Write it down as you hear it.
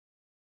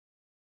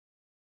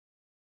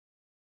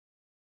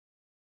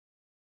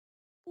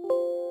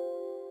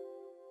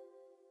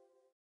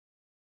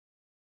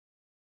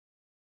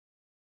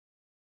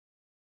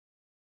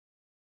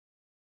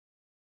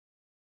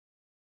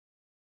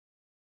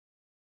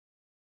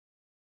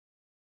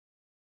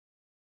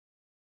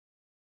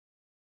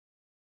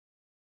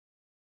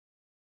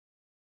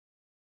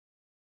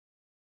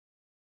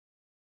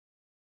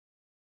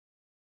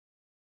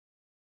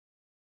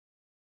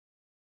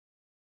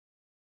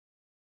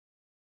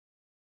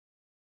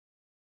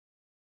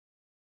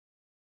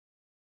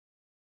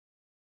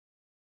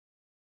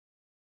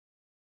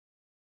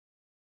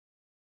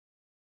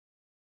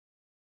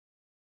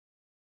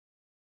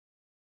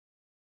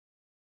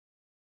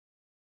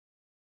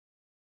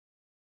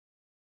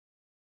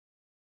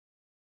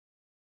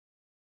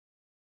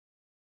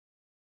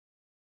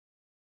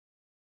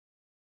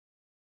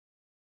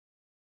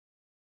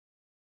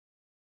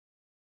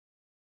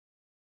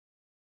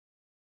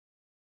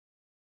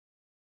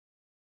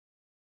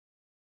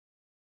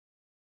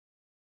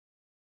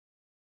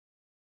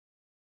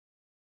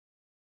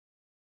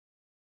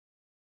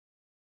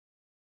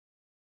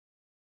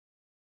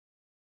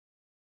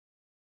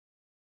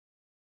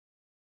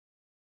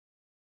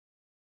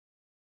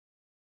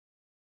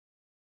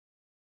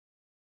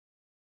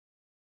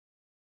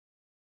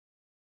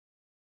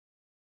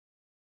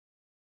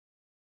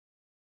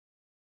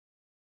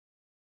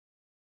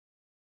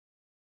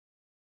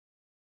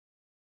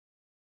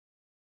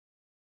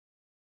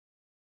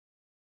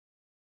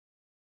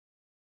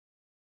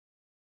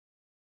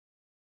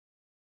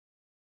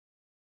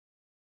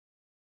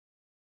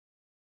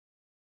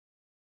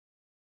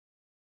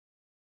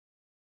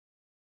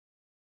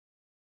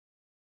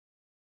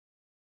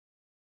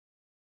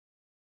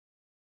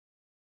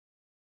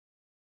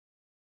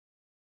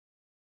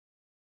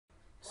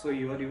So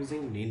you are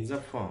using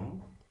Ninja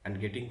form and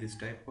getting this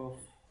type of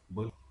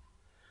bulk.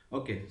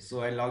 Okay,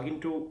 so I log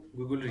into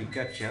Google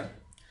ReCAPTCHA.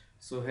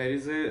 So here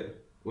is a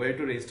way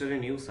to register a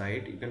new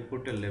site. You can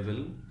put a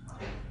label.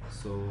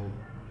 So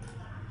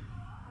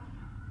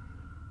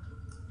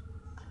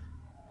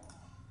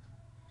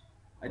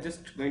I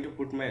just going to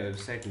put my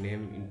website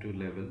name into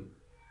label.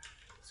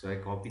 So I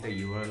copy the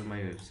URL my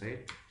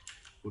website,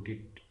 put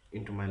it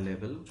into my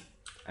label.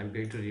 I'm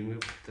going to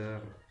remove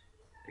the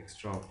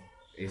extra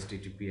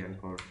HTTP and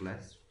forward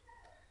slash.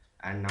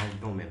 And now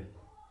domain.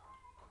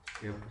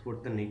 You have to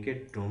put the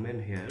naked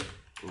domain here,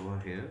 over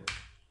here.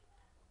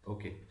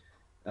 Okay.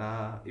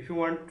 If you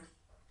want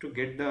to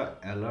get the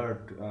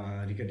alert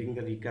regarding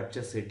the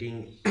reCAPTCHA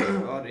setting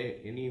or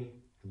any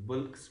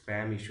bulk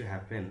spam issue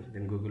happen,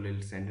 then Google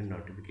will send a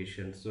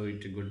notification. So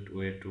it's a good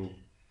way to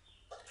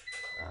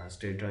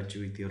stay in touch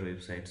with your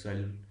website. So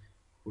I'll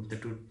put the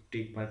two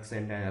tick marks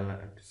and I'll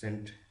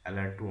send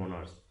alert to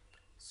owners.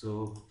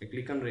 So I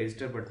click on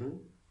register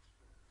button.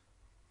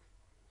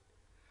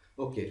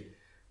 Okay,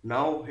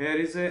 now here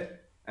is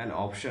an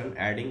option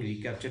adding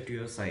reCAPTCHA to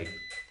your site.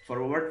 For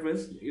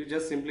WordPress, you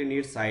just simply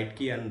need site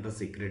key and the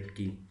secret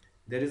key.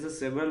 There is a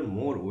several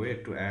more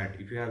way to add.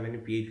 If you have any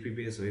PHP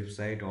based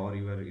website or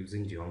you are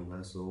using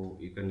Joomla, so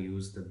you can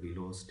use the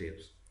below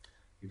steps.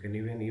 You can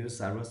even use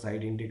server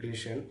side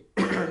integration,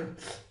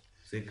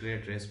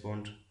 secret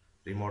response,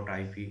 remote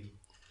IP.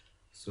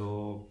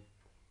 So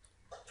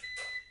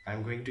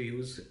I'm going to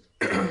use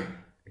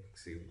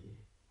excuse me,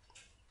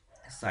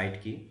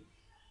 site key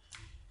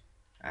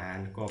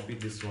and copy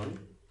this one.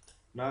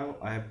 Now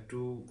I have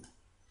to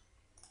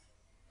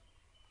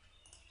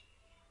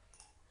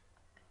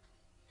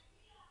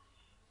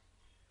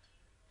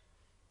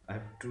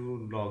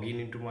log in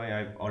into my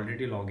I've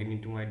already logged in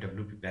into my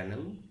WP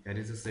panel. There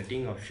is a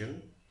setting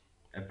option.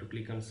 I have to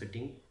click on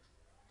setting.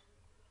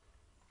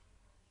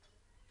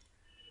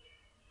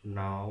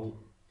 Now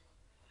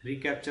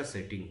reCAPTCHA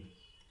setting.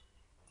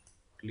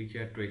 Click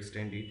here to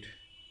extend it.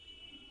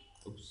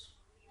 Oops.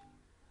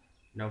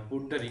 Now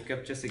put the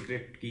reCAPTCHA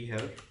secret key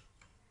here.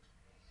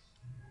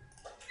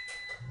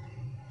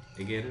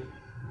 Again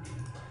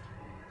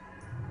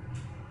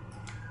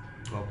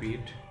copy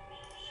it.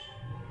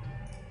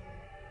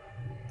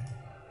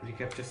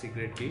 reCAPTCHA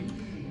secret key.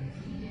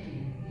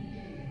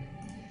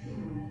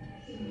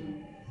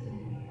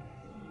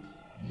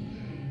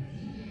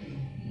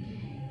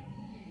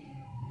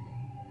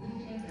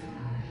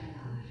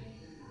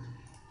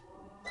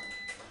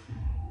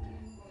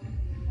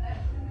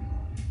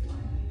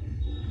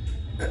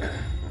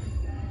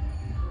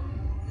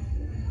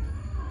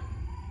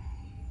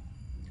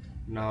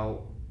 Now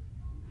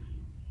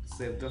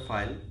save the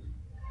file.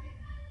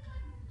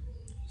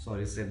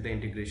 Sorry, save the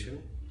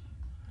integration.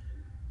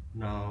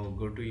 Now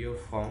go to your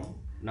form.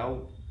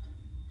 Now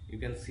you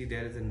can see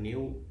there is a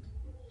new,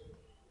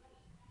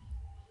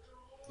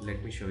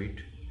 let me show it.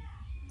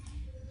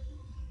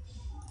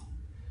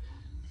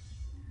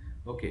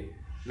 Okay,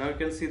 now you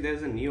can see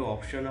there's a new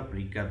option of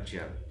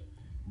reCAPTCHA.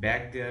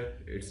 Back there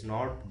it's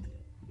not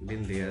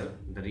been there,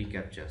 the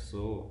reCAPTCHA.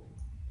 So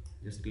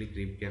just click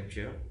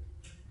reCAPTCHA.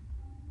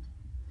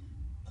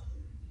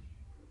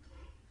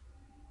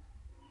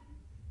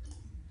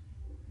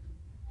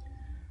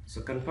 So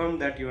confirm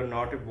that you are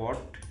not a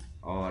bot,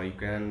 or you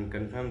can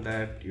confirm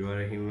that you are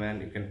a human.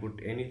 You can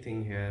put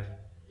anything here.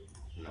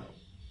 Now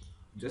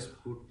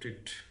just put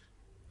it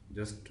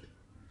just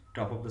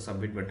top of the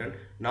submit button.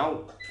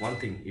 Now one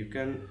thing, you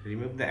can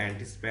remove the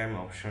anti-spam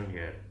option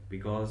here,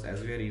 because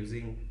as we are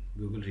using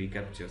Google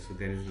ReCAPTCHA, so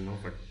there is no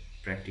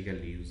practical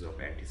use of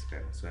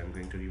anti-spam. So I'm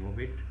going to remove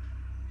it.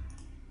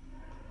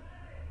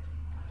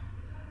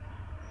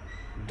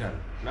 Done.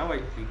 Now I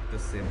click the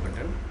save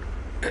button.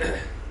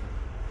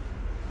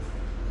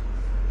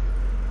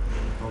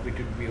 Hope it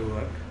would be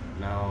work.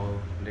 Now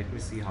let me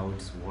see how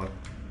it's work.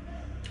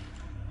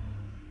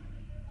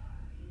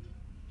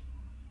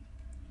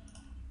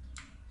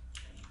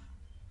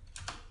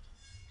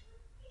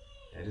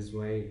 That is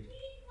my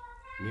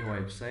new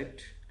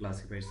website,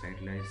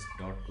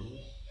 classifiedsidelines.com.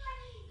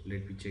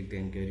 Let me check the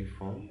inquiry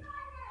form.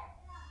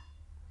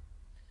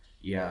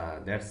 Yeah,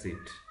 that's it.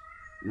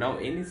 Now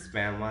any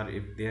spammer,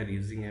 if they are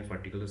using a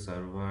particular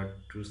server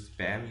to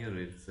spam your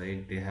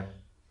website, they have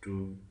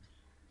to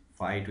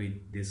fight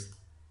with this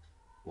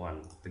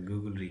one, the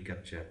Google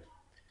ReCAPTCHA.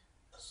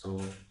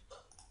 So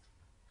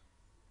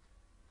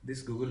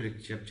this Google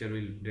ReCAPTCHA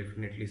will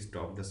definitely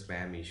stop the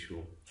spam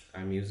issue.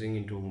 I'm using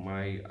into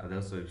my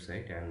others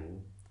website,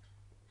 and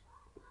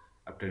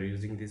after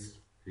using this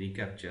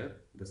ReCAPTCHA,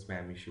 the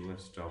spam issue will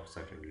stop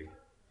certainly.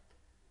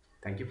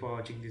 Thank you for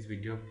watching this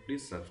video.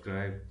 Please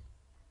subscribe.